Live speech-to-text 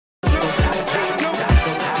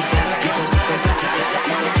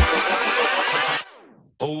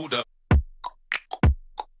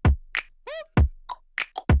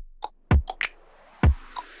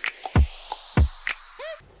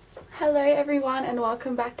everyone and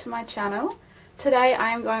welcome back to my channel. Today I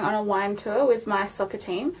am going on a wine tour with my soccer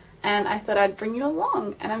team and I thought I'd bring you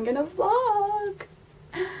along and I'm gonna vlog.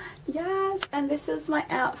 Yes, and this is my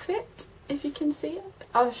outfit if you can see it.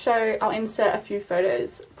 I'll insert a few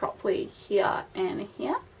photos properly here and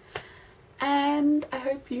here. And I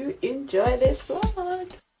hope you enjoy this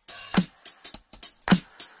vlog.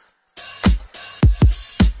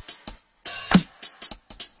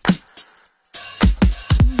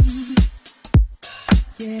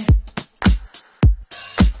 Yeah.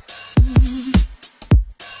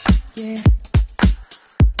 Yeah.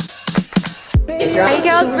 Are you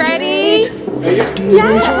girls ready? Yeah.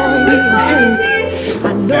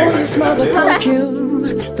 I know you smell the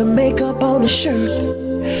perfume, the makeup on the shirt.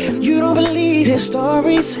 You don't believe his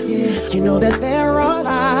stories. Yeah. You know that they're all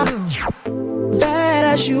lies. Bad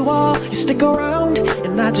as you are, you stick around,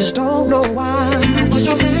 and I just don't know why. I was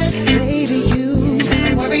your man, baby. You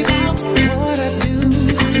don't worry about what I do.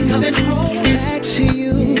 I'll be coming home back to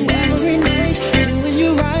you every night, doing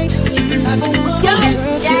you right. Like a woman,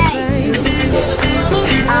 serve you right.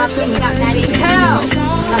 Picking up Natty Pearl.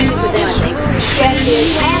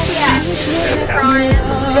 Hiya, Brian,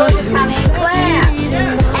 Joyce is coming, Claire,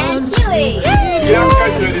 and Tilly. You don't have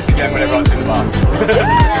to go through this again when everyone's in the bus.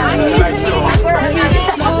 Make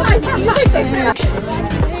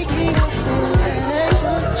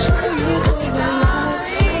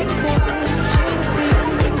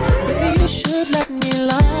Baby, you should let me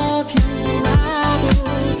love you.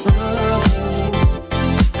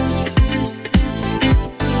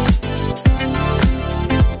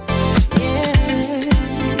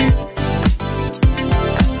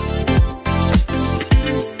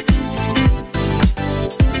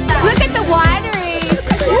 Look at the wineries.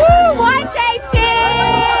 Woo, wine tasting.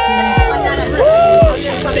 Who's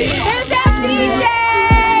our DJ?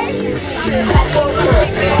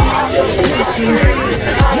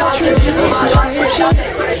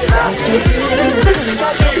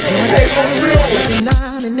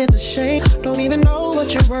 And it's a shame, don't even know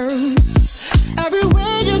what you're worth.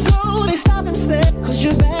 Everywhere you go, they stop and stare, cause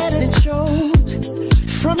you're bad and it shows.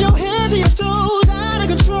 From your head to your toes, out of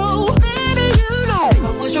control. Baby, you know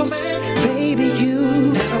I was your man. Baby,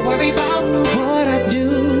 you never worry about what I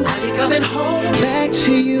do. I'll be coming home back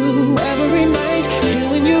to you every night,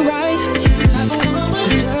 doing you right. Like a woman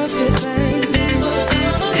deserves good things.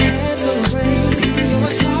 And the rain, baby, you're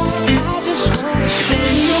a star. I just wanna show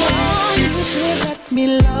you all. You should let me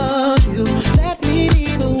love you. Let me be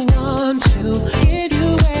the one to give you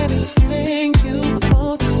everything you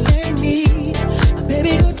want and need.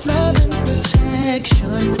 Baby, good love and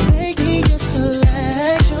protection. Making your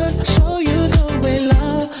selection. Show you the way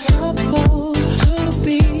love's supposed to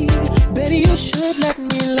be. Baby, you should let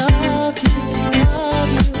me love you.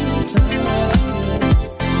 Love you. Love you.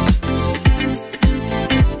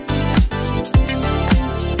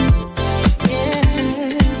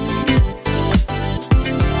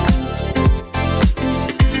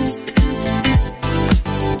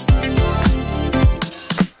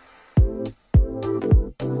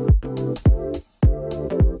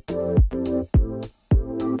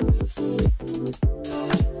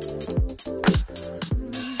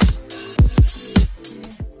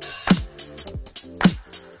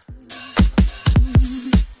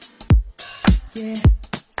 Yeah.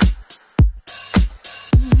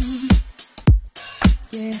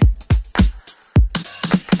 Yeah.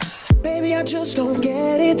 Baby, I just don't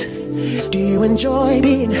get it. Do you enjoy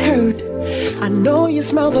being hurt? I know you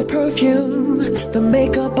smell the perfume, the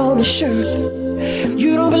makeup on the shirt.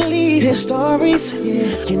 You don't believe his stories.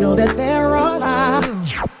 Yeah. You know that they're all lies.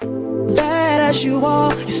 Bad as you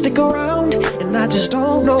are, you stick around, and I just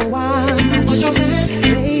don't know why. I was your man,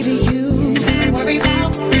 baby. You don't worry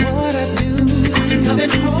about what I do. I'll be coming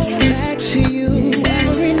home back to you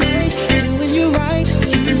every night, doing you right.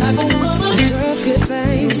 Like a woman deserves good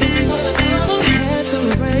things. And the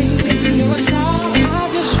rain, baby, you're a star. I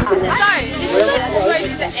just So, this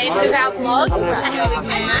is the end of our vlog.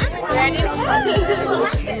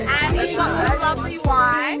 And we've got some lovely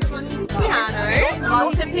wine, piano,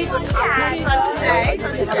 Malta pizza,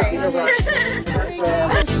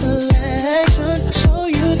 selection, show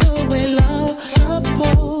you the way love's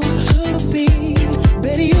supposed to be.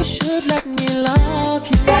 Baby, you should let me love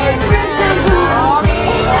you.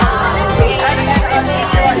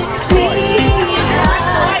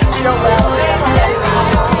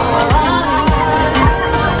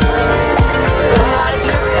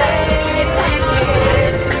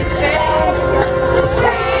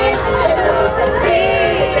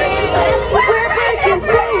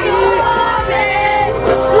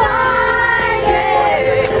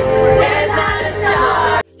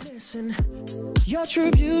 Listen, Your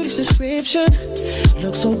true beauty's description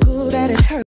looks so good that it hurts.